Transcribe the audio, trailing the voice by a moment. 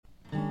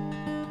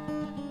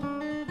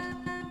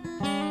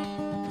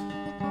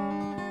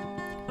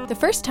The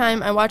first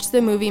time I watched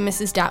the movie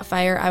Mrs.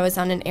 Doubtfire, I was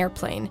on an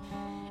airplane.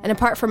 And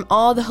apart from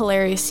all the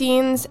hilarious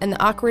scenes and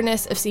the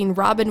awkwardness of seeing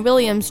Robin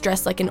Williams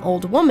dressed like an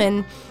old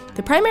woman,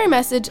 the primary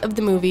message of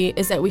the movie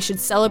is that we should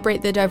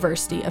celebrate the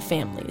diversity of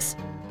families.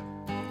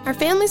 Our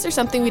families are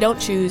something we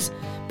don't choose,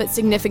 but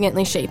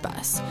significantly shape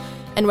us.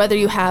 And whether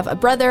you have a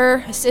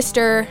brother, a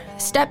sister, a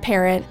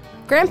step-parent,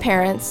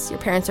 grandparents, your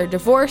parents are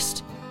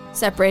divorced,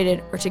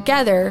 separated, or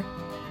together,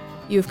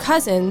 you have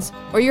cousins,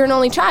 or you're an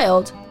only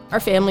child, our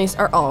families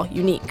are all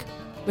unique,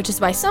 which is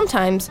why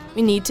sometimes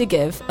we need to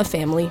give a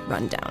family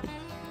rundown.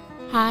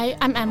 Hi,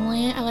 I'm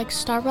Emily. I like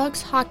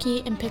Starbucks,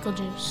 hockey, and pickle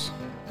juice.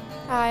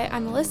 Hi,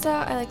 I'm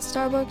Alyssa. I like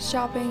Starbucks,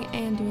 shopping,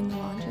 and doing the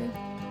laundry.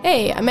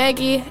 Hey, I'm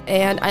Maggie,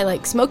 and I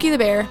like Smokey the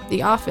Bear,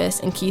 The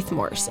Office, and Keith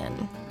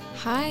Morrison.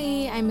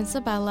 Hi, I'm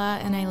Isabella,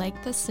 and I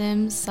like The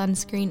Sims,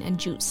 sunscreen, and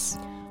juice.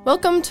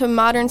 Welcome to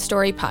Modern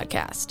Story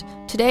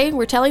Podcast. Today,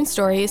 we're telling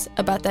stories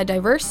about that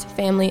diverse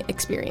family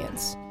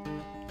experience.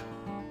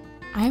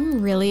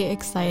 I'm really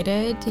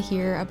excited to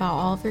hear about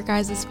all of your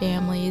guys'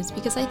 families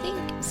because I think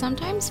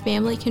sometimes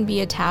family can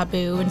be a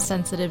taboo and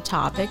sensitive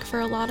topic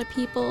for a lot of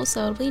people,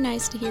 so it'll be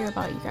nice to hear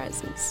about you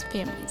guys'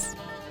 families.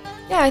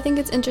 Yeah, I think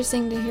it's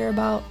interesting to hear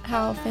about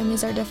how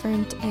families are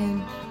different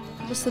and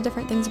just the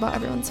different things about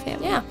everyone's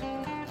family. Yeah.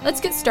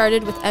 Let's get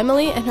started with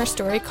Emily and her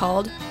story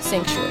called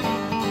Sanctuary.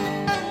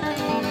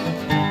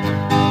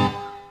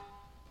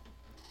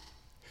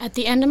 At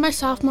the end of my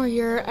sophomore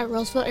year at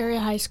Roseville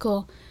Area High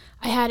School,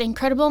 I had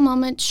incredible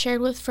moments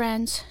shared with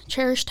friends,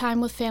 cherished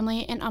time with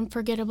family, and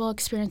unforgettable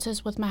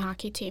experiences with my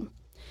hockey team.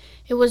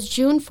 It was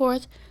June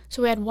 4th,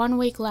 so we had 1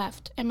 week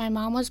left, and my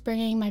mom was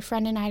bringing my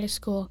friend and I to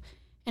school.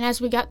 And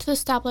as we got to the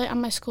stoplight on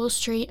my school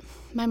street,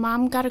 my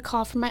mom got a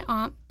call from my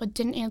aunt, but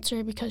didn't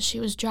answer because she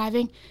was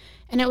driving,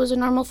 and it was a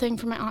normal thing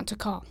for my aunt to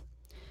call.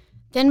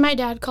 Then my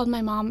dad called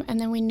my mom, and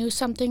then we knew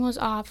something was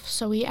off,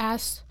 so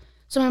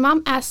my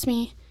mom asked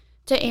me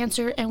to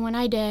answer, and when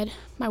I did,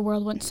 my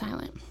world went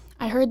silent.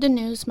 I heard the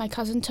news, my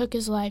cousin took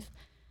his life.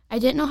 I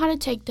didn't know how to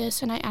take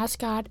this, and I asked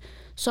God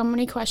so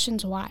many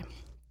questions why.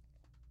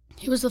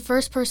 He was the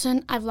first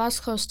person I've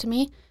lost close to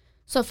me,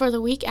 so for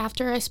the week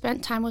after, I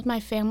spent time with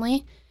my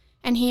family,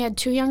 and he had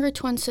 2 younger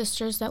twin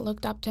sisters that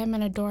looked up to him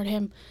and adored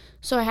him,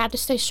 so I had to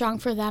stay strong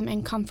for them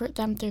and comfort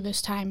them through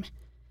this time.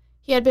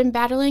 He had been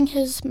battling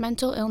his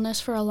mental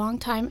illness for a long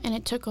time, and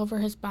it took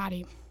over his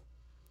body.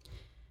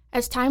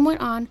 As time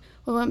went on,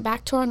 we went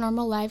back to our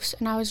normal lives,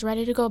 and I was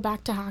ready to go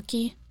back to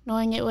hockey,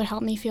 knowing it would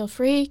help me feel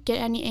free, get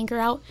any anger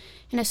out,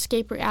 and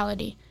escape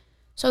reality.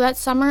 So that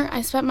summer,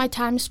 I spent my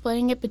time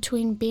splitting it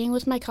between being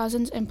with my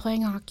cousins and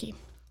playing hockey.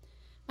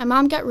 My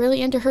mom got really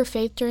into her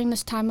faith during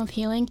this time of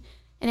healing,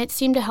 and it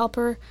seemed to help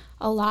her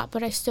a lot,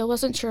 but I still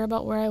wasn't sure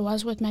about where I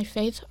was with my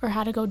faith or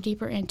how to go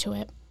deeper into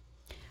it.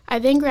 I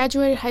then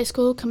graduated high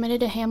school,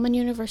 committed to Hamline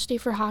University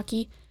for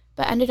hockey,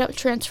 but ended up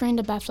transferring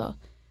to Bethel.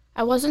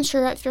 I wasn't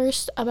sure at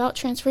first about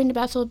transferring to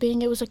Bethel,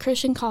 being it was a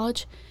Christian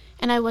college,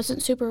 and I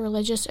wasn't super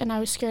religious, and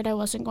I was scared I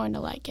wasn't going to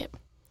like it.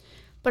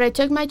 But I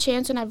took my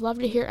chance, and I've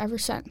loved it here ever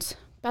since.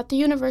 Bethel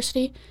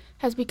University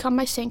has become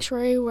my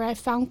sanctuary where I've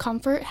found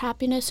comfort,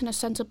 happiness, and a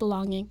sense of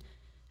belonging.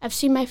 I've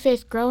seen my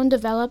faith grow and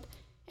develop,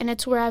 and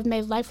it's where I've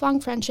made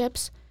lifelong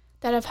friendships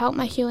that have helped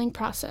my healing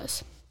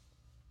process.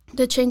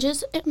 The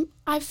changes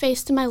I've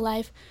faced in my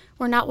life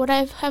were not what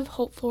I have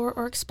hoped for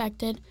or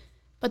expected,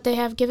 but they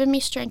have given me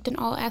strength in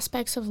all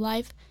aspects of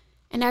life,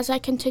 and as I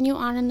continue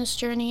on in this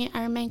journey,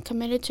 I remain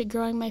committed to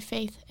growing my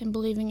faith and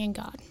believing in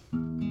God.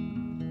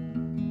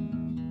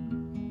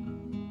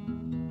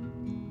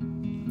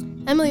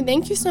 Emily,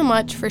 thank you so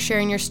much for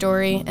sharing your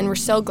story, and we're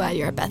so glad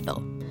you're at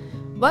Bethel.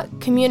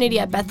 What community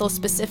at Bethel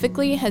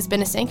specifically has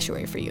been a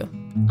sanctuary for you?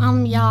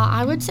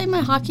 I would say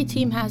my hockey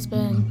team has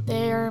been.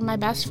 They're my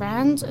best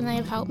friends, and they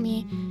have helped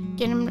me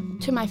get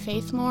into my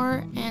faith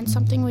more, and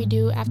something we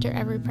do after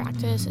every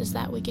practice is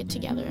that we get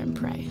together and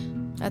pray.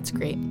 That's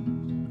great.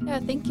 Yeah,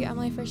 thank you,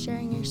 Emily, for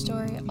sharing your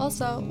story.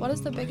 Also, what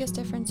is the biggest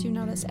difference you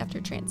noticed after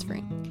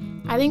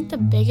transferring? I think the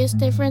biggest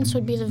difference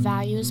would be the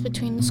values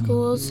between the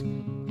schools,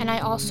 and I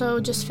also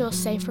just feel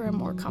safer and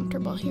more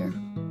comfortable here.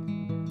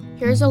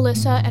 Here's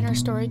Alyssa and her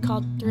story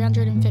called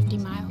 350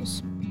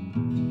 Miles.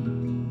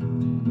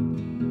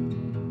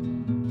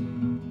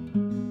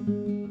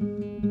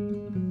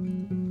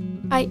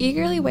 I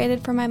eagerly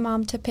waited for my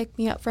mom to pick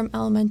me up from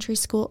elementary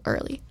school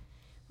early.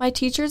 My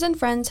teachers and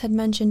friends had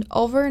mentioned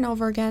over and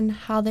over again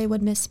how they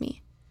would miss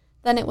me.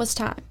 Then it was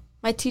time.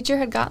 My teacher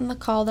had gotten the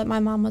call that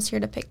my mom was here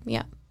to pick me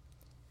up.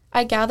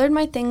 I gathered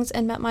my things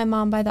and met my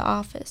mom by the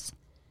office.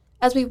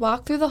 As we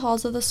walked through the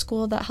halls of the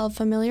school that held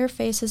familiar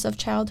faces of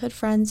childhood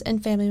friends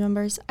and family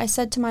members, I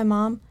said to my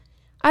mom,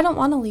 "I don't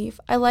want to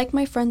leave. I like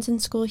my friends in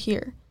school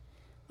here."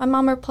 My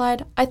mom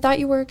replied, "I thought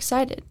you were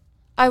excited."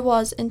 I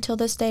was until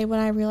this day when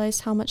I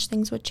realized how much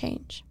things would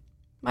change.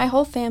 My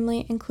whole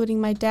family, including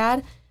my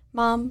dad,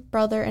 Mom,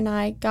 brother, and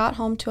I got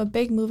home to a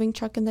big moving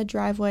truck in the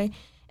driveway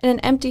and an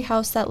empty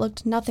house that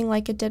looked nothing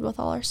like it did with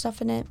all our stuff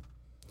in it.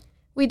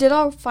 We did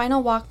our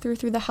final walkthrough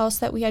through the house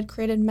that we had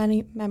created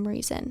many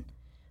memories in.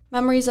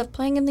 memories of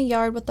playing in the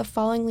yard with the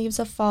falling leaves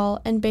of fall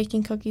and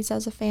baking cookies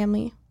as a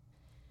family.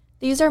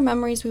 These are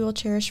memories we will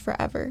cherish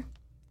forever.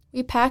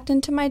 We packed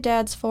into my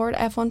dad's Ford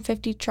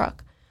F-150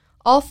 truck,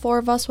 all 4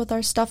 of us with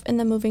our stuff in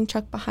the moving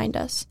truck behind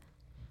us.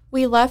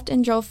 We left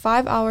and drove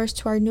 5 hours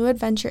to our new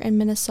adventure in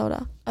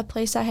Minnesota, a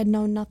place I had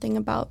known nothing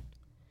about.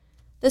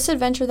 This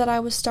adventure that I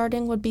was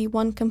starting would be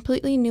one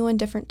completely new and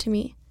different to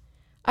me.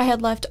 I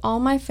had left all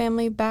my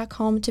family back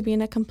home to be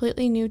in a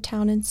completely new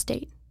town and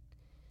state.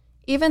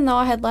 Even though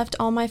I had left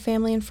all my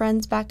family and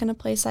friends back in a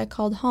place I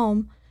called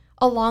home,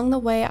 along the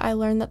way I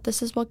learned that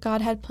this is what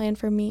God had planned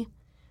for me.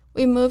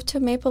 We moved to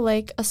Maple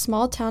Lake, a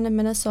small town in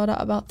Minnesota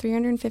about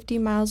 350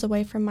 miles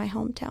away from my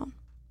hometown.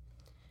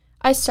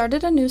 I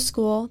started a new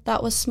school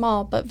that was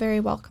small but very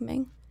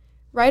welcoming.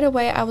 Right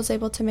away I was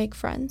able to make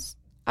friends.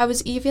 I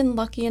was even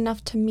lucky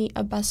enough to meet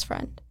a best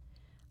friend.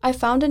 I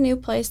found a new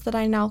place that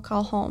I now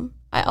call home.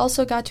 I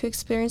also got to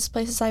experience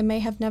places I may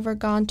have never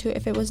gone to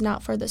if it was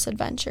not for this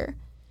adventure.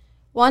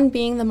 One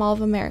being the Mall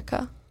of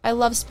America. I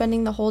love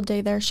spending the whole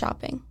day there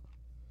shopping.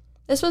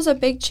 This was a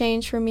big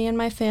change for me and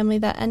my family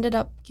that ended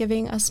up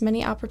giving us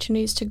many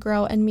opportunities to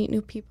grow and meet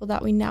new people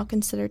that we now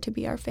consider to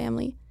be our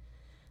family.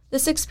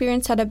 This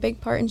experience had a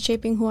big part in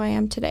shaping who I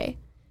am today.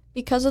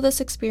 Because of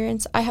this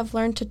experience, I have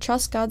learned to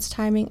trust God's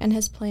timing and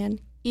His plan,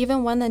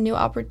 even when the new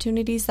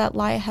opportunities that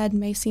lie ahead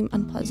may seem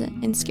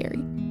unpleasant and scary.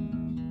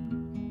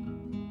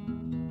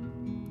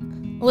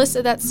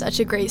 Alyssa, that's such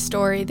a great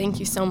story. Thank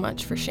you so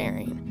much for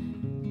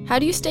sharing. How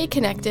do you stay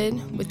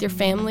connected with your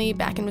family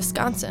back in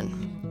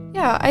Wisconsin?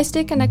 Yeah, I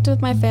stay connected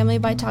with my family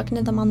by talking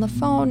to them on the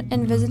phone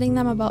and visiting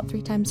them about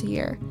 3 times a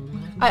year.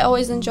 I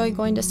always enjoy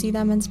going to see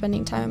them and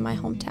spending time in my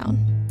hometown.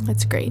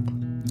 That's great.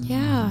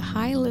 Yeah,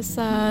 hi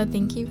Alyssa.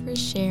 Thank you for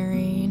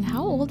sharing.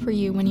 How old were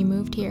you when you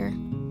moved here?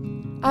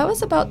 I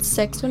was about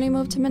 6 when we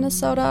moved to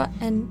Minnesota,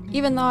 and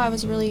even though I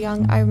was really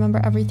young, I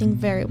remember everything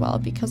very well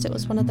because it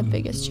was one of the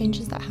biggest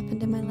changes that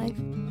happened in my life.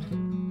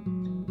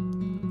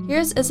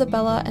 Here's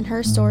Isabella and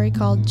her story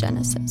called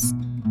Genesis.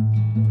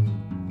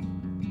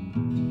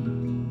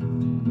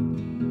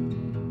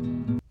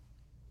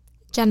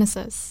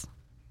 Genesis.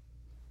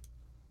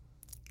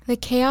 The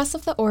chaos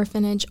of the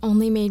orphanage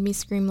only made me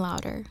scream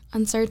louder,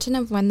 uncertain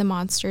of when the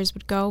monsters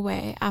would go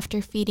away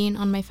after feeding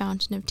on my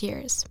fountain of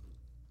tears.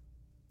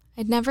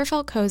 I'd never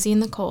felt cozy in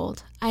the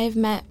cold. I have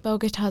met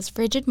Bogota's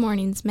frigid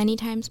mornings many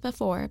times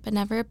before, but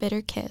never a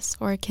bitter kiss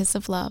or a kiss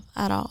of love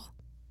at all.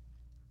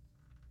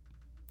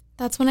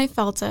 That's when I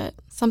felt it,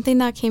 something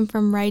that came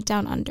from right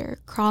down under,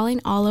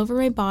 crawling all over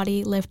my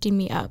body, lifting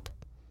me up.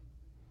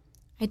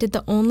 I did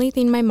the only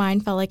thing my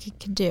mind felt like it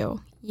could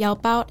do,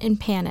 yelp out in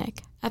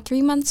panic. At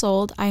 3 months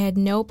old, I had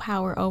no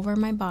power over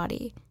my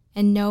body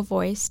and no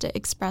voice to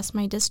express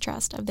my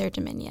distrust of their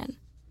dominion.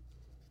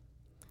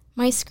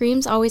 My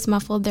screams always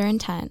muffled their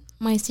intent.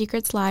 My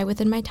secrets lie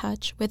within my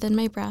touch, within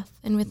my breath,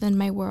 and within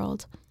my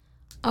world.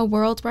 A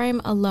world where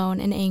I'm alone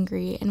and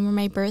angry, and where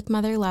my birth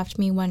mother left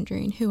me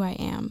wondering who I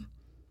am.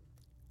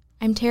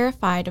 I'm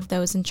terrified of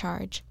those in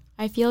charge.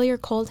 I feel your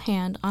cold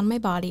hand on my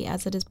body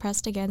as it is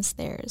pressed against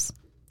theirs.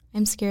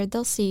 I'm scared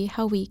they'll see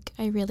how weak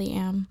I really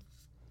am.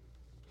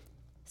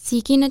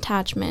 Seeking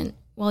attachment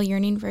while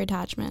yearning for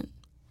attachment.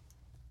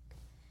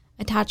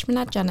 Attachment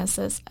at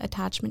Genesis,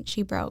 attachment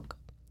she broke.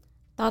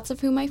 Thoughts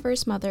of who my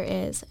first mother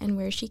is and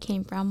where she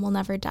came from will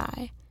never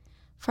die.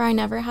 For I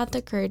never had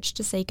the courage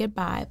to say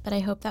goodbye, but I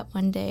hope that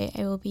one day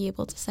I will be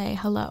able to say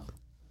hello.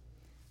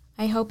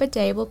 I hope a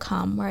day will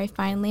come where I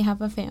finally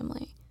have a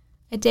family.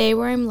 A day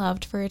where I'm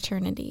loved for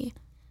eternity.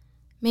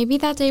 Maybe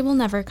that day will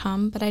never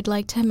come, but I'd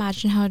like to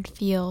imagine how it'd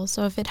feel,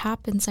 so if it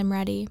happens, I'm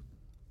ready.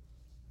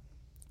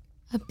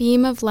 A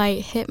beam of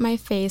light hit my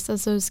face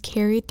as I was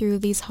carried through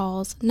these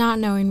halls, not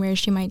knowing where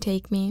she might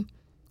take me.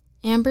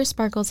 Amber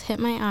sparkles hit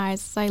my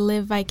eyes as I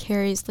live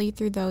vicariously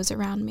through those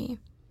around me.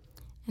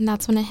 And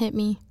that's when it hit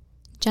me.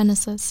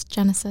 Genesis,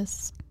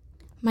 Genesis.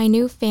 My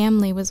new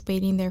family was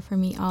waiting there for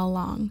me all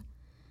along.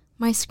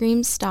 My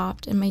screams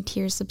stopped and my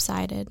tears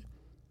subsided.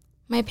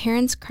 My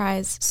parents'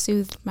 cries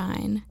soothed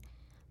mine.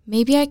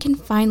 Maybe I can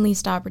finally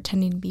stop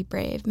pretending to be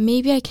brave.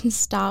 Maybe I can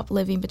stop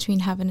living between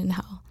heaven and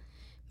hell.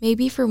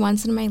 Maybe for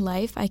once in my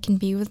life I can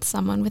be with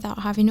someone without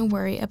having to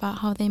worry about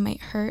how they might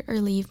hurt or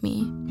leave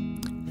me.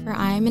 For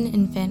I am an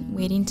infant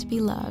waiting to be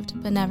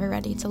loved, but never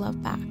ready to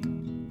love back.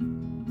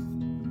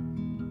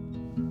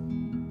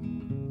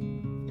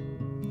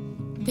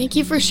 Thank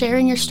you for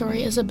sharing your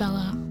story,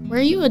 Isabella. Where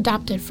are you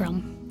adopted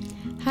from?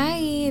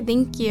 Hi,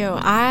 thank you.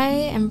 I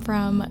am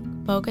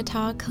from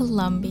Bogota,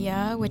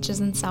 Colombia, which is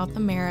in South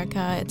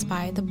America. It's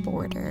by the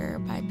border,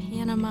 by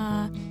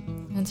Panama,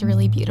 and it's a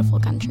really beautiful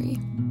country.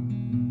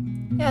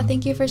 Yeah,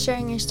 thank you for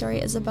sharing your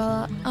story,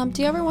 Isabella.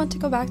 Do you ever want to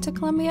go back to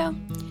Colombia?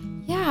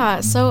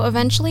 Yeah, so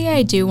eventually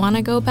I do want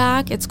to go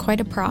back. It's quite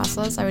a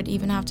process. I would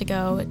even have to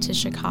go to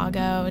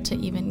Chicago to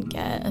even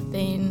get a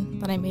thing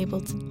that I'm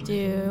able to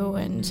do,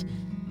 and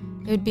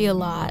it would be a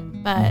lot,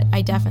 but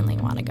I definitely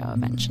want to go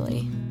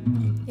eventually.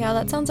 Yeah,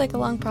 that sounds like a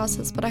long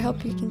process, but I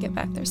hope you can get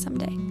back there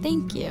someday.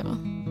 Thank you.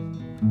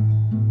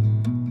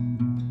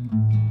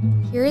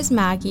 Here is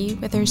Maggie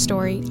with her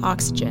story,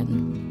 Oxygen.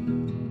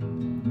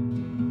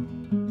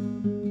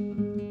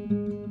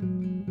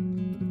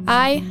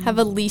 I have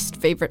a least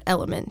favorite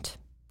element.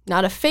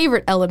 Not a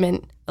favorite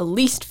element, a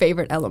least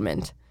favorite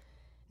element.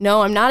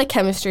 No, I'm not a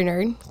chemistry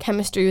nerd.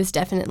 Chemistry was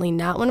definitely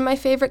not one of my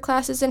favorite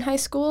classes in high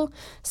school.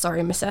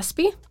 Sorry, Miss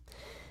Espy.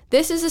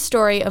 This is a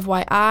story of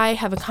why I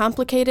have a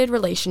complicated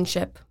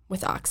relationship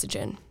with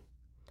oxygen.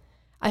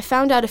 I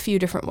found out a few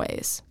different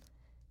ways.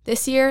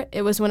 This year,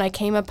 it was when I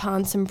came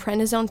upon some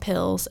prednisone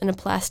pills in a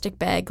plastic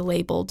bag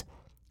labeled,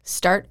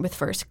 "Start with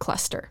first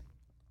cluster."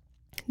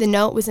 The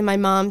note was in my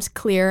mom's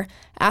clear,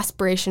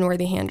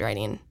 aspiration-worthy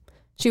handwriting.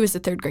 She was a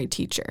third-grade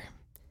teacher.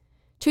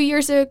 2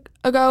 years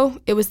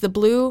ago, it was the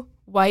blue,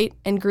 white,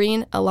 and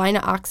green Alina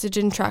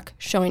oxygen truck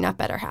showing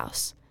up at our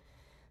house.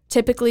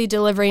 Typically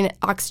delivering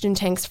oxygen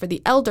tanks for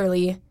the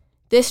elderly,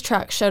 this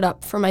truck showed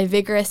up for my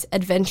vigorous,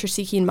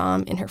 adventure-seeking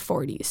mom in her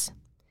 40s.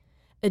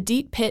 A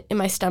deep pit in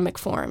my stomach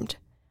formed.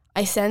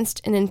 I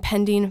sensed an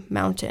impending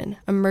mountain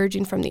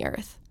emerging from the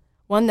earth,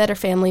 one that her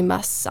family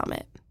must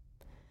summit.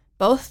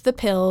 Both the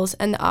pills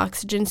and the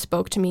oxygen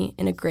spoke to me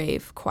in a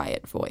grave,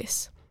 quiet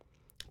voice.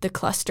 The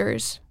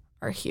clusters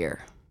are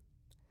here.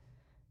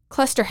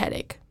 Cluster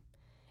headache.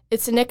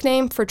 It's a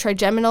nickname for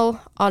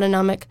trigeminal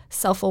autonomic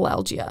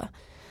cephalalgia,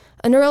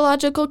 a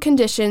neurological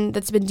condition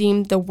that's been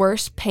deemed the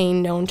worst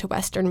pain known to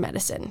Western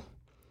medicine.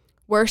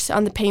 Worse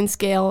on the pain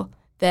scale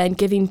than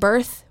giving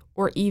birth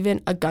or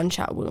even a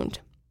gunshot wound.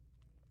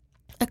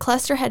 A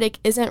cluster headache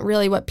isn't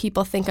really what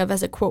people think of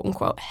as a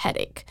quote-unquote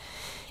headache.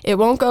 It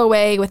won't go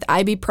away with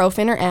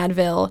ibuprofen or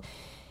Advil.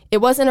 It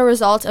wasn't a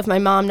result of my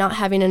mom not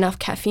having enough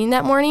caffeine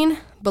that morning.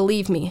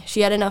 Believe me, she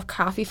had enough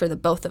coffee for the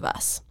both of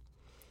us.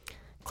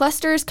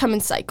 Clusters come in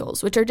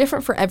cycles, which are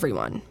different for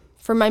everyone.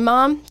 For my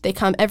mom, they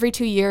come every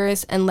 2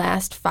 years and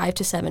last 5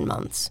 to 7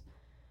 months.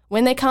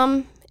 When they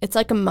come, it's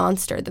like a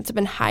monster that's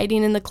been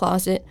hiding in the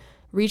closet,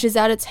 reaches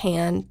out its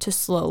hand to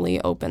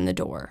slowly open the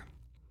door.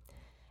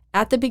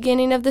 At the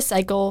beginning of the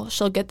cycle,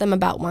 she'll get them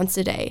about once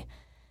a day.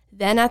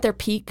 Then at their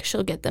peak,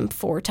 she'll get them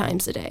 4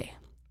 times a day.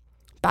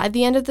 By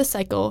the end of the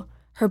cycle,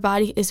 her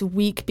body is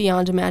weak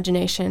beyond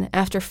imagination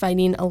after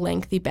fighting a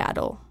lengthy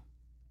battle.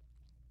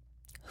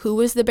 Who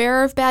was the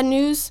bearer of bad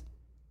news?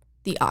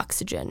 The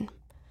oxygen.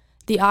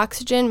 The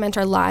oxygen meant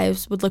our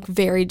lives would look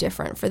very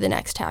different for the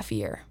next half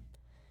year.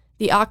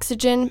 The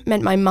oxygen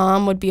meant my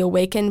mom would be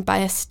awakened by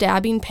a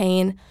stabbing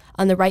pain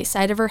on the right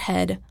side of her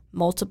head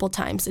multiple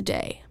times a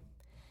day.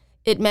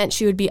 It meant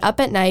she would be up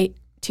at night,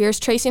 tears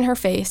tracing her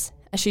face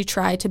as she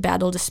tried to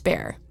battle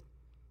despair.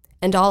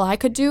 And all I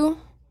could do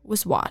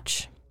was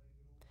watch.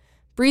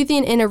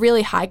 Breathing in a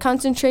really high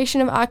concentration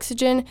of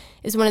oxygen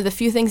is one of the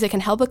few things that can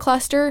help a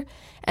cluster,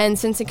 and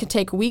since it could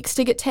take weeks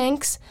to get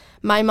tanks,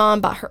 my mom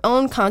bought her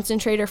own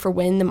concentrator for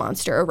when the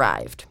monster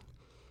arrived.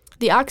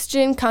 The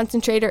oxygen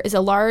concentrator is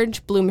a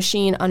large blue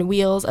machine on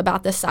wheels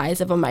about the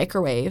size of a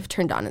microwave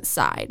turned on its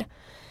side.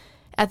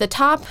 At the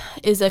top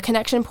is a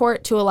connection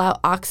port to allow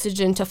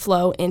oxygen to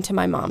flow into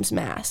my mom's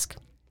mask.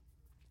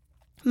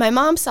 My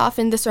mom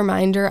softened this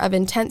reminder of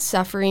intense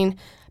suffering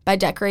by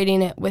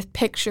decorating it with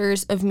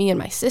pictures of me and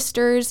my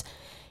sisters,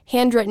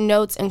 handwritten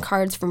notes and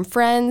cards from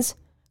friends,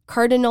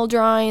 cardinal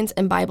drawings,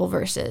 and Bible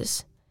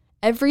verses.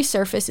 Every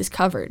surface is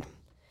covered.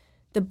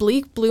 The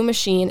bleak blue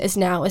machine is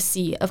now a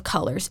sea of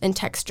colors and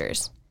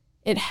textures.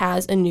 It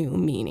has a new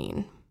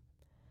meaning.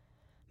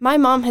 My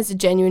mom has a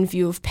genuine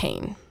view of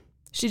pain.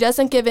 She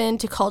doesn't give in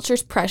to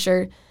culture's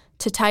pressure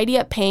to tidy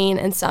up pain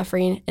and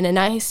suffering in a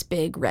nice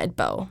big red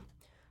bow.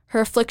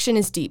 Her affliction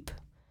is deep,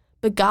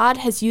 but God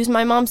has used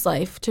my mom's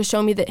life to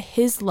show me that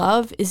His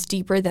love is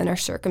deeper than our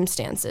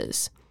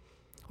circumstances.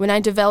 When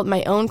I developed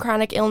my own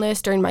chronic illness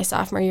during my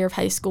sophomore year of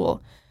high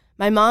school,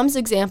 my mom's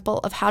example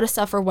of how to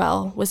suffer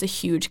well was a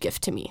huge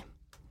gift to me.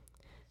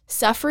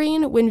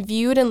 Suffering, when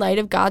viewed in light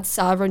of God's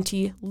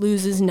sovereignty,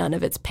 loses none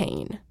of its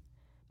pain,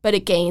 but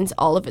it gains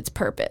all of its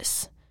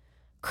purpose.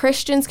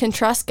 Christians can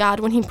trust God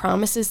when He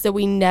promises that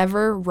we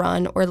never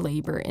run or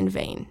labor in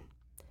vain.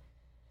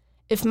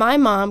 If my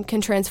mom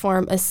can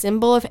transform a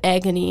symbol of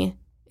agony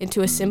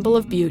into a symbol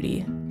of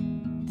beauty,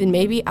 then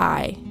maybe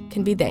I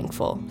can be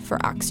thankful for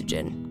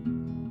oxygen.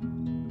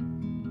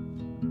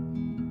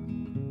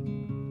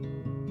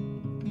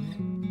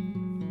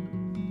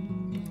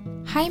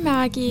 Hi,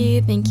 Maggie.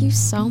 Thank you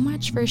so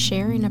much for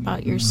sharing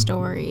about your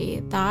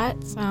story.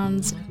 That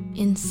sounds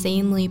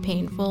insanely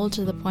painful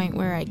to the point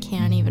where I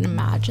can't even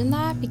imagine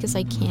that, because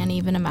I can't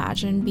even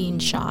imagine being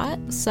shot.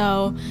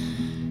 So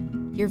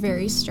you're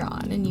very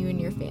strong, and you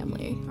and your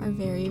family are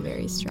very,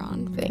 very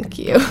strong. Thank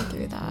you.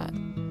 Through that.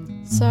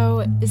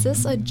 So is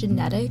this a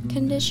genetic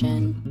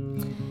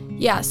condition?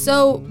 Yeah,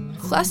 so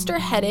cluster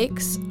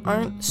headaches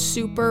aren't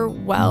super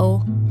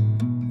well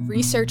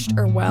researched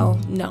or well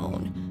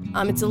known.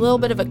 It's a little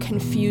bit of a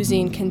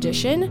confusing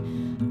condition.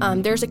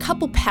 There's a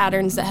couple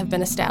patterns that have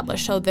been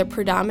established. So they're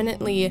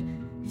predominantly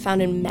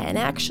found in men,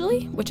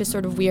 actually, which is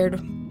sort of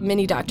weird.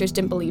 Many doctors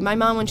didn't believe my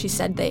mom when she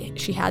said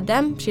she had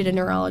them. She had a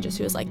neurologist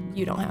who was like,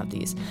 "You don't have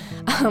these,"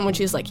 when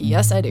she was like,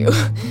 "Yes, I do."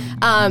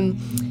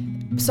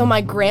 So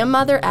my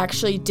grandmother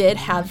actually did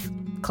have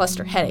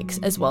cluster headaches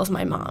as well as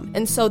my mom.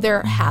 And so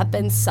there have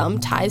been some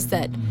ties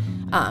that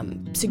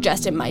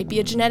suggest it might be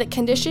a genetic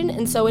condition.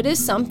 And so it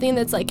is something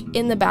that's like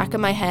in the back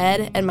of my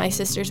head and my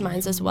sister's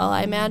minds as well,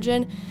 I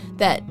imagine,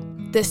 that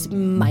this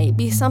might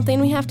be something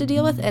we have to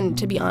deal with. And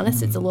to be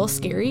honest, it's a little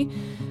scary.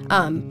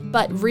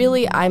 But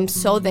really, I'm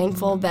so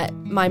thankful that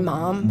my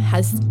mom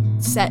has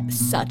set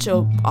such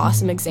an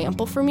awesome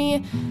example for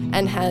me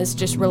and has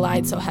just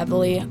relied so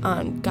heavily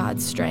on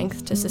God's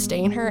strength to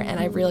sustain her. And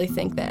I really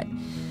think that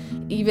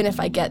even if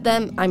I get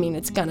them, I mean,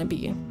 it's going to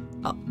be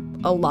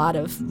a lot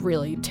of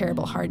really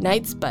terrible hard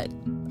nights, but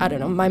I don't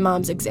know, my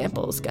mom's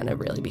example is going to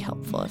really be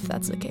helpful if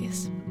that's the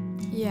case.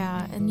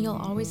 Yeah, and you'll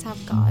always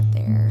have God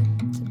there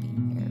to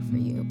be there for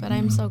you. But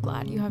I'm so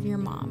glad you have your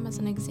mom as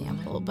an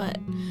example. But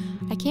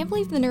I can't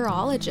believe the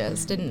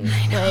neurologist didn't,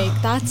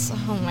 like, that's,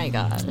 oh my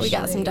gosh. We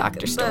got some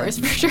doctor stories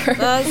for sure.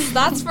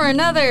 That's for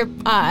another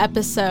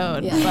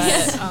episode.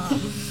 Yes.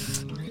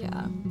 But,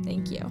 yeah,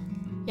 thank you.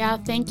 Yeah,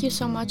 thank you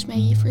so much,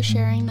 Maggie, for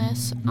sharing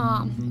this.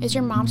 Is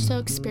your mom still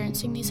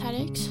experiencing these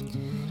headaches?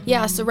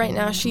 Yeah, so right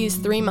now she's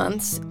 3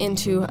 months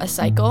into a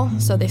cycle.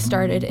 So they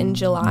started in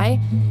July.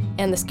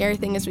 And the scary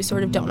thing is we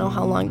sort of don't know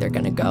how long they're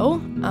going to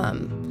go.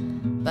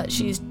 But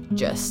she's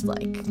just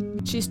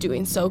she's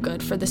doing so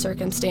good for the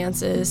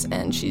circumstances.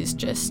 And she's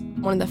just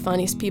one of the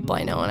funniest people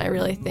I know. And I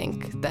really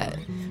think that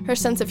her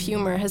sense of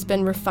humor has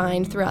been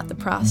refined throughout the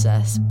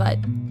process. But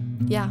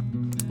yeah,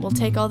 we'll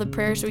take all the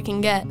prayers we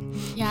can get.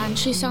 Yeah, and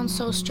she sounds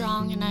so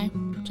strong, and I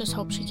just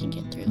hope she can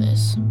get through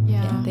this.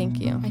 Yeah, thank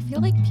you. I feel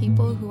like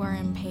people who are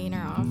in pain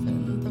are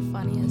often the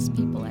funniest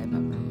people I've ever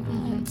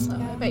met. So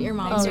I bet your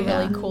mom's a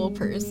really cool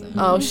person.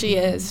 Oh, she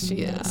is. She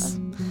is.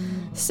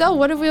 So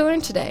what have we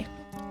learned today?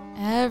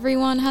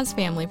 Everyone has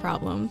family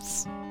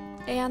problems.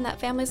 And that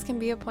families can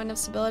be a point of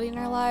stability in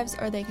our lives,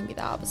 or they can be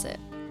the opposite.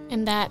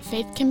 And that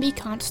faith can be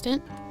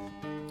constant.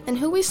 And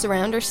who we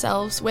surround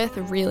ourselves with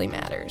really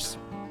matters.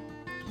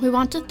 We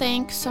want to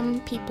thank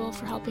some people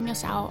for helping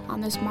us out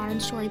on this Modern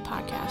Story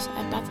podcast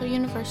at Bethel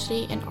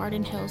University in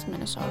Arden Hills,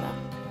 Minnesota.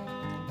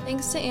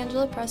 Thanks to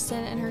Angela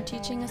Preston and her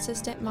teaching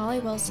assistant Molly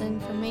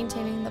Wilson for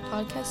maintaining the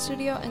podcast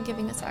studio and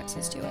giving us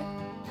access to it.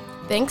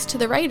 Thanks to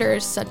the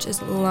writers such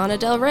as Lana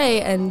Del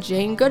Rey and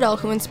Jane Goodall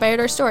who inspired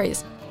our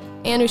stories.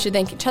 And we should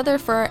thank each other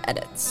for our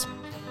edits.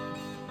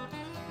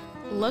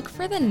 Look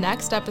for the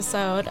next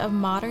episode of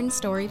Modern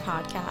Story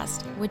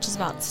Podcast, which is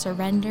about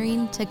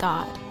surrendering to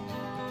God.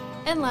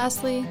 And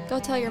lastly, go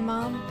tell your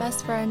mom,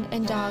 best friend,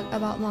 and dog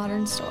about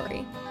Modern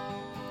Story.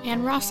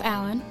 And Ross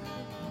Allen.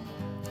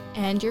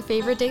 And your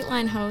favorite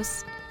Dateline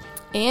host.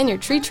 And your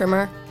tree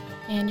trimmer.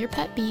 And your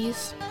pet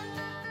bees.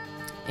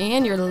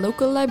 And your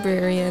local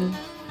librarian.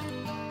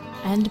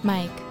 And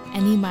Mike.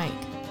 Any Mike.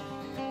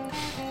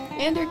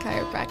 And your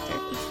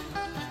chiropractor.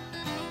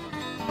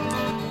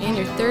 And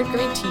your third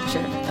grade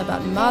teacher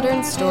about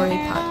Modern Story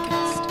Podcast.